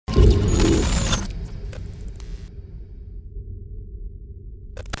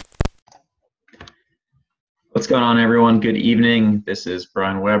What's going on, everyone? Good evening. This is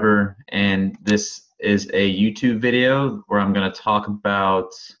Brian Weber, and this is a YouTube video where I'm going to talk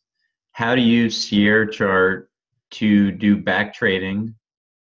about how to use Sierra Chart to do back trading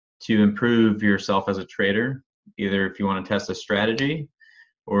to improve yourself as a trader, either if you want to test a strategy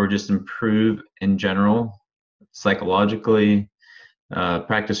or just improve in general, psychologically,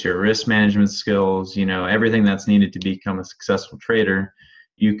 practice your risk management skills, everything that's needed to become a successful trader.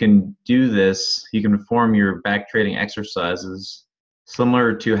 You can do this, you can perform your back trading exercises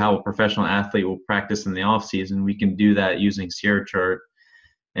similar to how a professional athlete will practice in the off season. We can do that using Sierra Chart,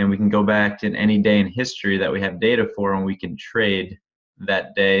 and we can go back to any day in history that we have data for, and we can trade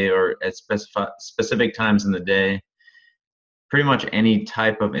that day or at specific times in the day, pretty much any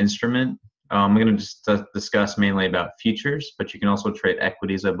type of instrument. I'm going to just discuss mainly about futures, but you can also trade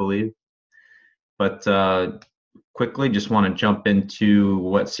equities, I believe. But quickly, just want to jump into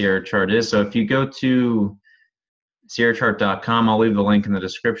what Sierra Chart is. So if you go to sierrachart.com, I'll leave the link in the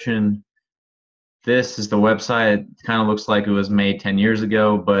description. This is the website. It kind of looks like it was made 10 years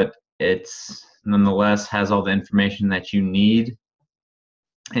ago, but it's nonetheless has all the information that you need.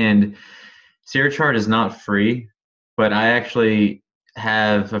 And Sierra Chart is not free, but I actually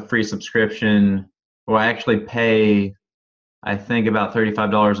have a free subscription. Well, I actually pay, I think, about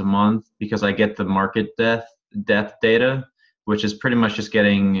 $35 a month because I get the market depth data, which is pretty much just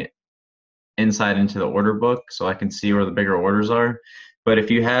getting insight into the order book so I can see where the bigger orders are. But if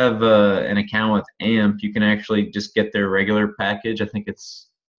you have an account with AMP, you can actually just get their regular package. I think it's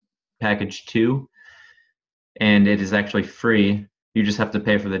package 2, and it is actually free. You just have to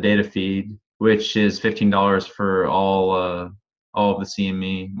pay for the data feed, which is $15 for all of the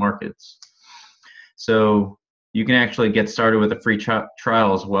CME markets. So you can actually get started with a free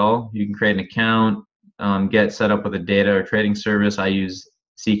trial as well. You can create an account, get set up with a data or trading service. I use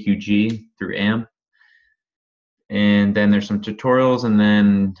CQG through AMP. And then there's some tutorials, and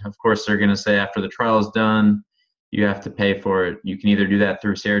then of course they're going to say after the trial is done, you have to pay for it. You can either do that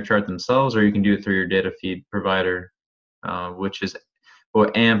through Sierra Chart themselves, or you can do it through your data feed provider, which is,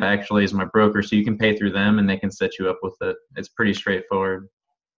 well, AMP actually is my broker, so you can pay through them and they can set you up with it. It's pretty straightforward.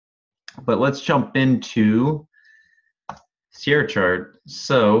 But let's jump into Sierra Chart.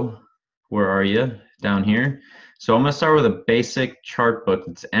 So where are you? Down here. So I'm going to start with a basic chart book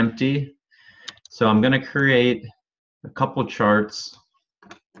that's empty. So I'm going to create a couple charts.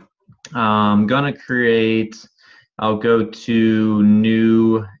 I'm going to create, I'll go to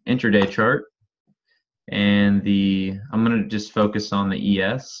new intraday chart, and I'm going to just focus on the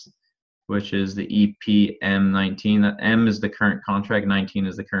ES, which is the EPM19. That M is the current contract, 19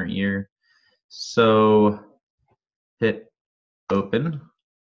 is the current year. So hit open.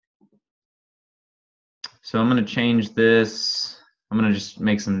 So I'm going to change this. I'm going to just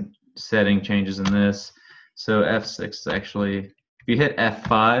make some setting changes in this. So F6 is actually, if you hit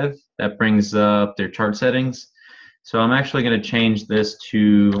F5, that brings up their chart settings. So I'm actually going to change this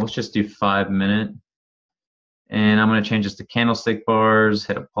to, let's just do 5 minute. And I'm going to change this to candlestick bars,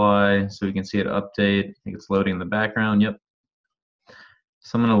 hit apply so we can see it update. I think it's loading in the background. Yep.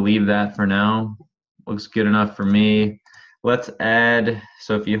 So I'm going to leave that for now. Looks good enough for me. Let's add,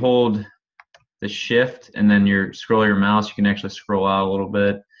 so if you hold the shift and then you scroll your mouse, you can actually scroll out a little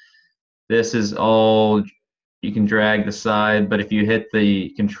bit. This is all, you can drag the side, but if you hit the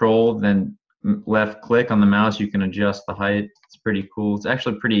control, then left click on the mouse, you can adjust the height. It's pretty cool. It's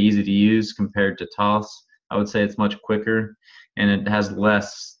actually pretty easy to use compared to TOS. I would say it's much quicker, and it has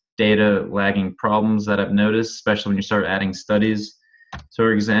less data lagging problems that I've noticed, especially when you start adding studies. So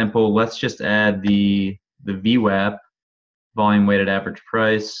for example, let's just add the VWAP, volume weighted average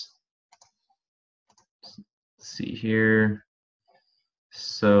price. Let's see here.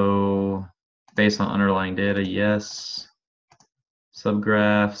 So based on underlying data, yes.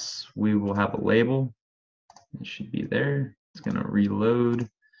 Subgraphs, we will have a label. It should be there. It's going to reload.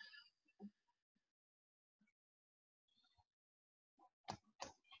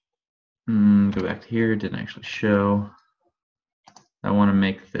 Go back to here. It didn't actually show. I want to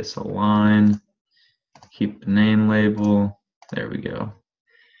make this a line. Keep the name label. There we go.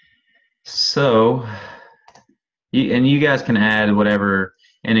 So, and you guys can add whatever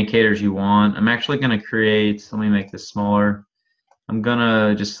indicators you want. I'm actually going to create, let me make this smaller. I'm going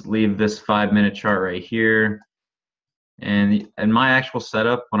to just leave this 5 minute chart right here. And in my actual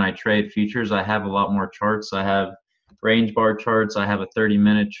setup, when I trade futures, I have a lot more charts. I have range bar charts. I have a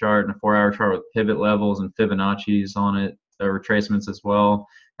 30-minute chart and a 4-hour chart with pivot levels and Fibonacci's on it, the retracements as well.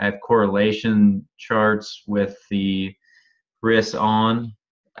 I have correlation charts with the risk on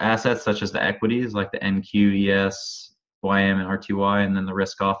assets such as the equities like the NQ, ES, YM, and RTY, and then the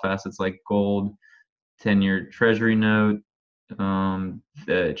risk off assets like gold, 10-year treasury note,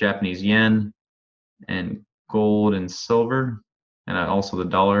 the Japanese yen, and gold and silver, and also the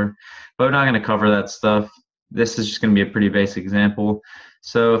dollar. But we're not going to cover that stuff. This is just going to be a pretty basic example.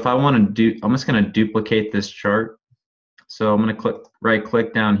 So if I want to do, I'm just going to duplicate this chart. So I'm going to right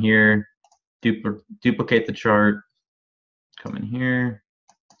click down here, duplicate the chart, come in here.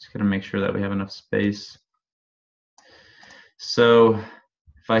 Just going to make sure that we have enough space. So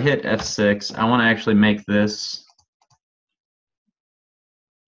if I hit F6, I want to actually make this,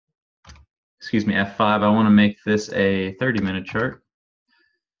 excuse me, F5, I want to make this a 30-minute chart.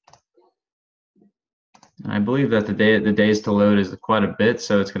 I believe that the days to load is quite a bit,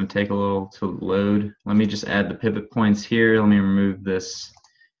 so it's going to take a little to load. Let me just add the pivot points here. Let me remove this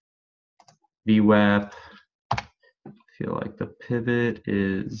VWAP. I feel like the pivot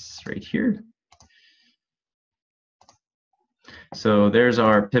is right here. So there's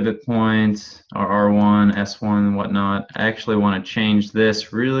our pivot points, our R1, S1, whatnot. I actually want to change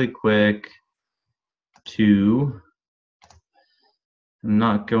this really quick to, I'm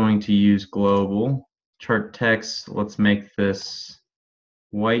not going to use global. Chart text, let's make this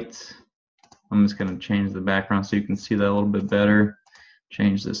white. I'm just going to change the background so you can see that a little bit better.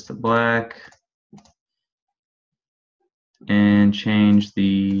 Change this to black. And change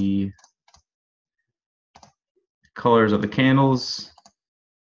the colors of the candles.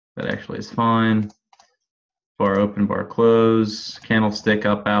 That actually is fine. Bar open, bar close, candlestick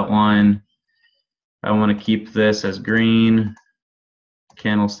up outline. I want to keep this as green.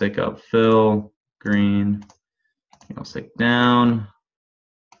 Candlestick up fill, green. Candlestick down,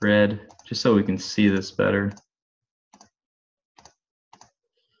 red, just so we can see this better.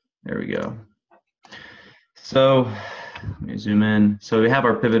 There we go. So let me zoom in. So we have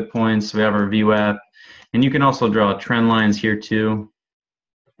our pivot points, we have our VWAP, and you can also draw trend lines here too.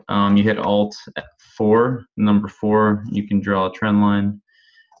 You hit Alt 4, number 4, you can draw a trend line.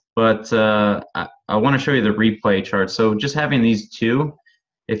 But I want to show you the replay chart. So just having these two,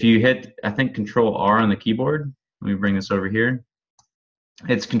 if you hit, I think, Control R on the keyboard, let me bring this over here.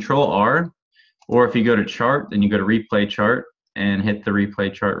 It's Control R, or if you go to chart, then you go to replay chart and hit the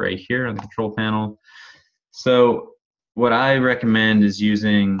replay chart right here on the control panel. So what I recommend is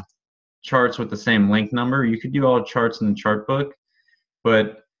using charts with the same link number. You could do all charts in the chart book,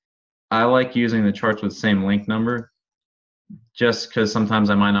 but I like using the charts with the same link number just because sometimes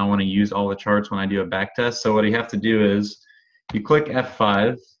I might not want to use all the charts when I do a back test. So what you have to do is you click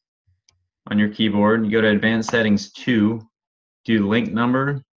F5 on your keyboard, you go to Advanced Settings 2, do link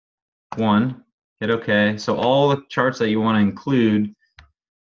number 1, hit OK. So all the charts that you want to include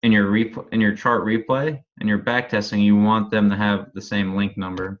in your chart replay and your back testing, you want them to have the same link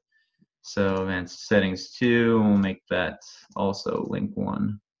number. So Advanced Settings 2, we'll make that also link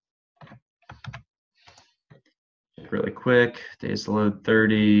 1. Really quick, days to load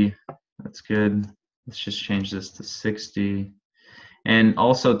 30, that's good. Let's just change this to 60. And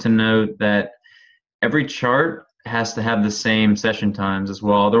also to note that every chart has to have the same session times as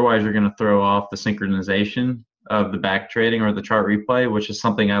well, otherwise you're going to throw off the synchronization of the back trading or the chart replay, which is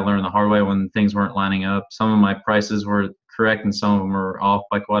something I learned the hard way when things weren't lining up. Some of my prices were correct and some of them were off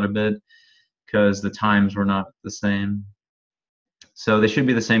by quite a bit because the times were not the same. So they should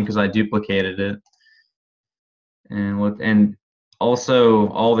be the same because I duplicated it. And also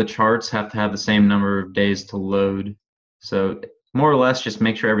all the charts have to have the same number of days to load. So more or less just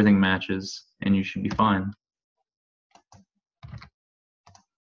make sure everything matches and you should be fine.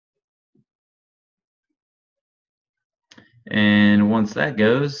 And once that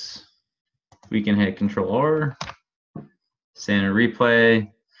goes, we can hit Control R, standard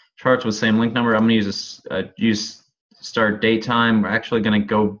replay, charts with same link number. I'm going to use start date time. We're actually going to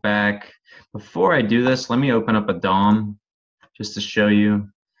go back. Before I do this, let me open up a DOM just to show you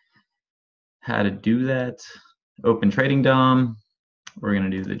how to do that. Open Trading DOM. We're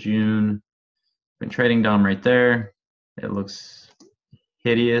going to do the June. Open Trading DOM right there. It looks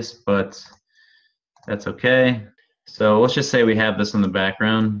hideous, but that's okay. So let's just say we have this in the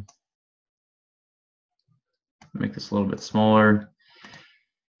background. Make this a little bit smaller.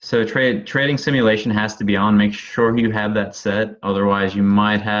 So trading simulation has to be on. Make sure you have that set. Otherwise, you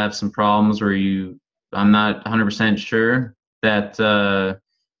might have some problems where I'm not 100% sure that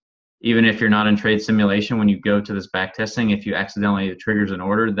even if you're not in trade simulation, when you go to this back testing, if you accidentally it triggers an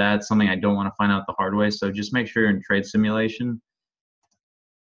order, that's something I don't want to find out the hard way. So just make sure you're in trade simulation.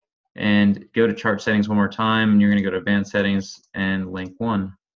 And go to chart settings one more time. And you're going to go to advanced settings and link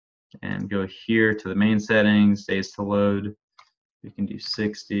 1. And go here to the main settings, days to load. We can do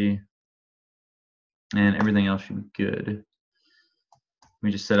 60, and everything else should be good. Let me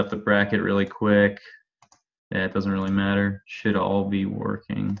just set up the bracket really quick. Yeah, it doesn't really matter. Should all be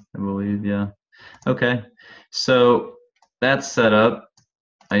working, I believe. Yeah. Okay. So that's set up.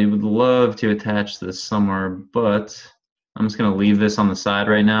 I would love to attach this somewhere, but I'm just going to leave this on the side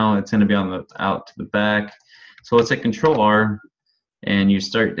right now. It's going to be on the out to the back. So let's hit Control R and you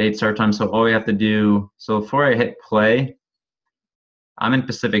start date, start time. So all we have to do, so before I hit play, I'm in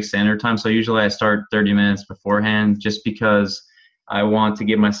Pacific Standard Time, so usually I start 30 minutes beforehand just because I want to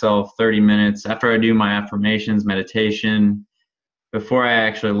give myself 30 minutes after I do my affirmations, meditation. Before I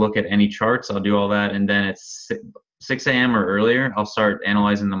actually look at any charts, I'll do all that, and then it's 6 a.m. or earlier, I'll start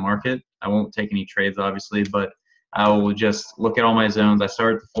analyzing the market. I won't take any trades, obviously, but I will just look at all my zones. I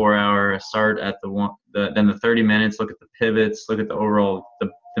start at the 4 hour, I start at then the 30 minutes, look at the pivots, look at the overall,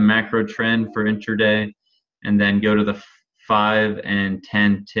 the macro trend for intraday, and then go to the 5 and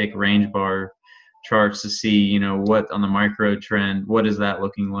 10 tick range bar charts to see, you know, what on the micro trend, what is that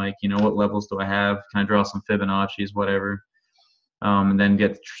looking like? You know, what levels do I have? Can I draw some Fibonacci's, whatever? And then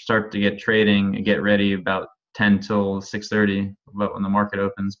start to get trading and get ready about 10 till 6:30, about when the market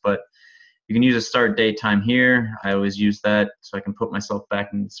opens. But you can use a start date time here. I always use that so I can put myself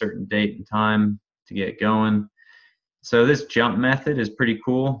back in a certain date and time to get going. So this jump method is pretty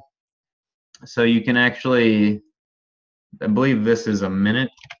cool. So you can actually, I believe this is a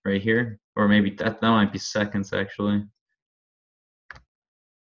minute right here, or maybe that might be seconds actually.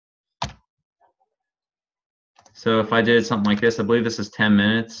 So if I did something like this, I believe this is 10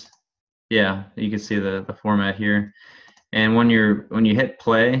 minutes. Yeah, you can see the format here. And when you hit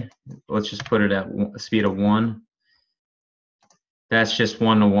play, let's just put it at a speed of 1. That's just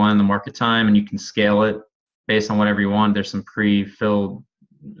 1-to-1 the market time, and you can scale it based on whatever you want. There's some pre-filled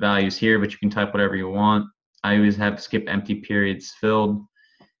values here, but you can type whatever you want. I always have skip empty periods filled.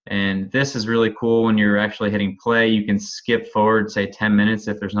 And this is really cool when you're actually hitting play. You can skip forward, say 10 minutes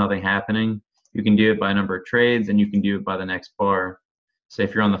if there's nothing happening. You can do it by number of trades, and you can do it by the next bar. So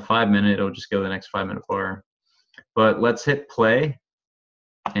if you're on the 5 minute, it'll just go to the next 5 minute bar. But let's hit play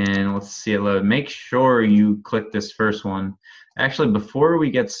and let's see it load. Make sure you click this first one. Actually, before we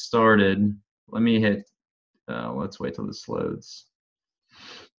get started, let me hit, let's wait till this loads.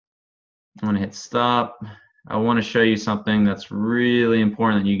 I'm gonna hit stop. I wanna show you something that's really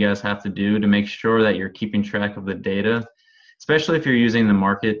important that you guys have to do to make sure that you're keeping track of the data, especially if you're using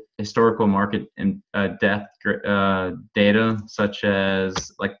the historical market and depth data, such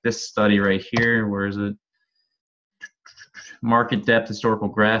as like this study right here. Where is it? Market depth historical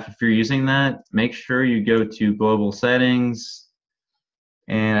graph. If you're using that, make sure you go to global settings,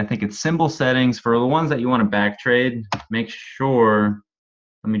 and I think it's symbol settings. For the ones that you want to back trade, make sure,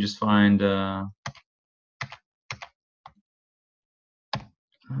 let me just find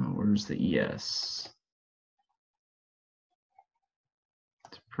where's the ES?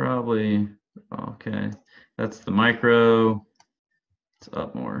 It's probably okay. That's the micro. It's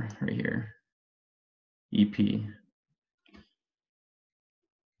up more right here. EP.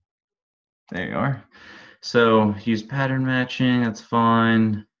 There you are. So use pattern matching, that's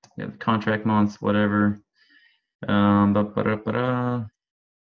fine. You have contract months, whatever.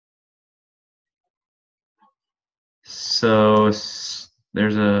 So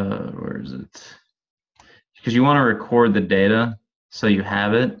there's a, where is it? Because you want to record the data so you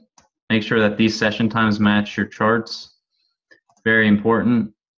have it. Make sure that these session times match your charts. Very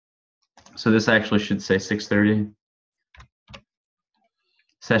important. So this actually should say 6:30.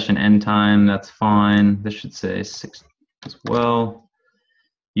 Session end time, that's fine. This should say 6 as well.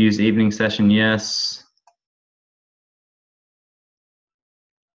 Use evening session, yes.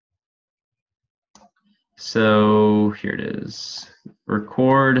 So here it is.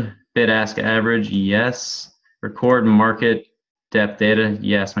 Record bid ask average, yes. Record market depth data,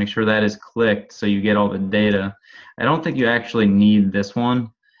 yes. Make sure that is clicked so you get all the data. I don't think you actually need this one,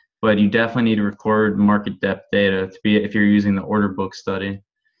 but you definitely need to record market depth data to be if you're using the order book study.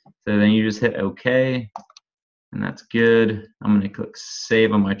 So then you just hit OK, and that's good. I'm going to click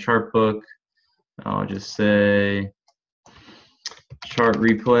Save on my chart book. I'll just say chart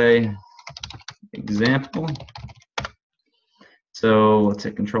replay example. So let's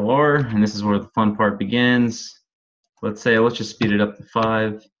hit Control R, and this is where the fun part begins. Let's just speed it up to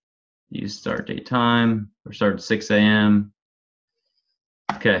 5. Use start date time, or start at 6 a.m.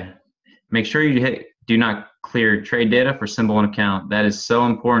 Okay. Make sure you hit do not clear trade data for symbol and account. That is so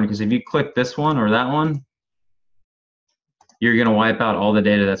important because if you click this one or that one, you're going to wipe out all the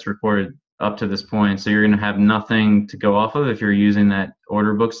data that's recorded up to this point. So you're going to have nothing to go off of if you're using that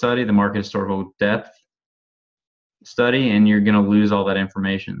order book study, the market historical depth study, and you're going to lose all that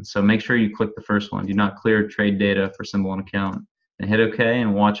information. So make sure you click the first one. Do not clear trade data for symbol and account. And hit OK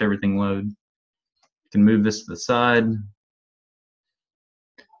and watch everything load. can move this to the side.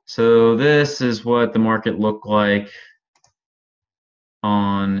 So this is what the market looked like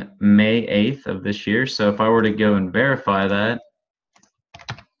on May 8th of this year. So if I were to go and verify that,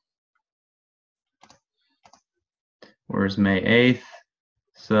 where's May 8th?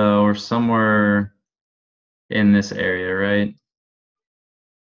 So we're somewhere in this area, right?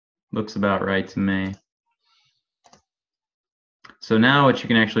 Looks about right to me. So now what you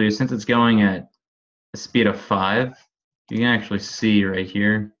can actually do, since it's going at a speed of 5, you can actually see right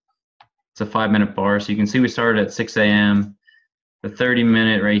here, it's a 5-minute bar. So you can see we started at 6 a.m. The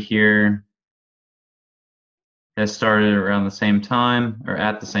 30-minute right here has started around the same time, or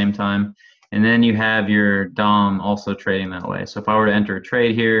at the same time. And then you have your DOM also trading that way. So if I were to enter a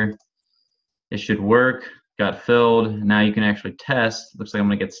trade here, it should work. Got filled. Now you can actually test. Looks like I'm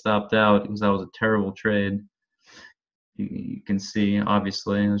going to get stopped out because that was a terrible trade. You can see,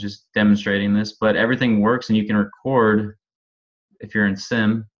 obviously, I was just demonstrating this, but everything works, and you can record if you're in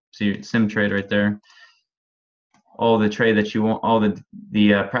sim. See sim trade right there. All the trade that you want, all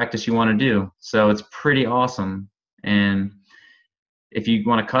the practice you want to do. So it's pretty awesome. And if you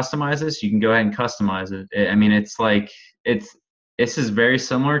want to customize this, you can go ahead and customize it. I mean, it's like this is very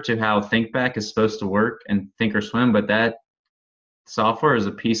similar to how ThinkBack is supposed to work and Thinkorswim, but that software is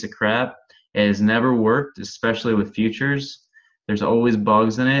a piece of crap. It has never worked, especially with futures. There's always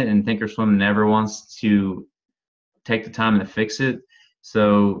bugs in it, and Thinkorswim never wants to take the time to fix it.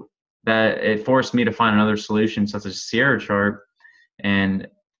 So that it forced me to find another solution, such as Sierra chart. And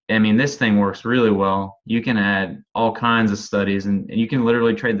I mean, this thing works really well. You can add all kinds of studies, and you can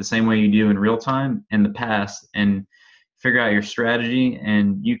literally trade the same way you do in real time in the past and figure out your strategy,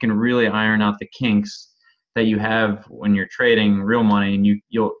 and you can really iron out the kinks that you have when you're trading real money, and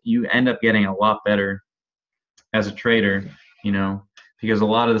you end up getting a lot better as a trader, you know, because a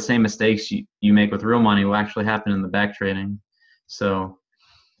lot of the same mistakes you make with real money will actually happen in the back trading. So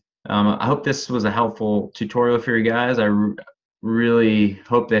I hope this was a helpful tutorial for you guys. I really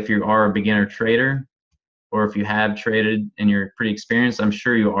hope that if you are a beginner trader, or if you have traded and you're pretty experienced, I'm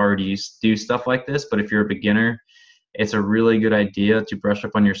sure you already do stuff like this, but if you're a beginner, it's a really good idea to brush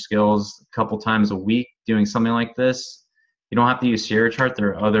up on your skills a couple times a week doing something like this. You don't have to use Sierra chart. There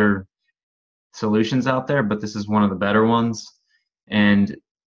are other solutions out there, but this is one of the better ones. And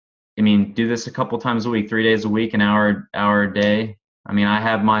I mean, do this a couple times a week, 3 days a week, an hour a day. I mean, I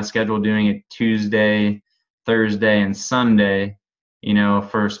have my schedule doing it Tuesday, Thursday, and Sunday, you know,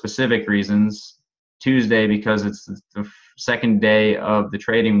 for specific reasons. Tuesday because it's the second day of the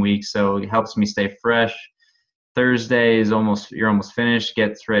trading week, so it helps me stay fresh. Thursday is you're almost finished.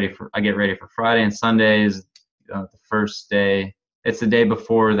 I get ready for Friday, and Sunday is the first day. It's the day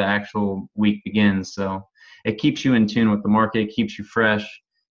before the actual week begins, so it keeps you in tune with the market, keeps you fresh,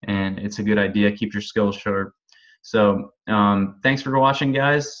 and it's a good idea. Keep your skills sharp. So thanks for watching,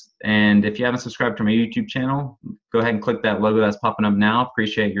 guys. And if you haven't subscribed to my YouTube channel, go ahead and click that logo that's popping up now.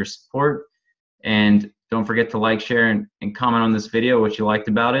 Appreciate your support. And don't forget to like, share, and comment on this video what you liked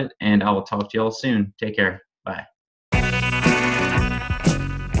about it. And I will talk to you all soon. Take care. Bye.